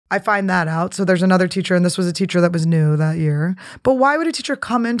I find that out. So there's another teacher, and this was a teacher that was new that year. But why would a teacher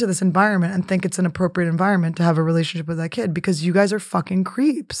come into this environment and think it's an appropriate environment to have a relationship with that kid? Because you guys are fucking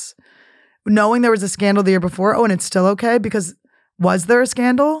creeps. Knowing there was a scandal the year before, and it's still okay because was there a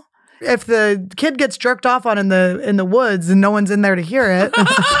scandal? If the kid gets jerked off on in the woods and no one's in there to hear it, did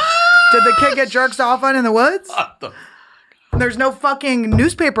the kid get jerked off on in the woods? There's no fucking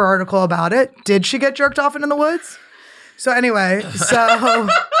newspaper article about it. Did she get jerked off in the woods? So anyway,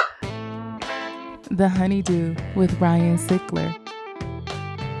 The Honeydew with Ryan Sickler.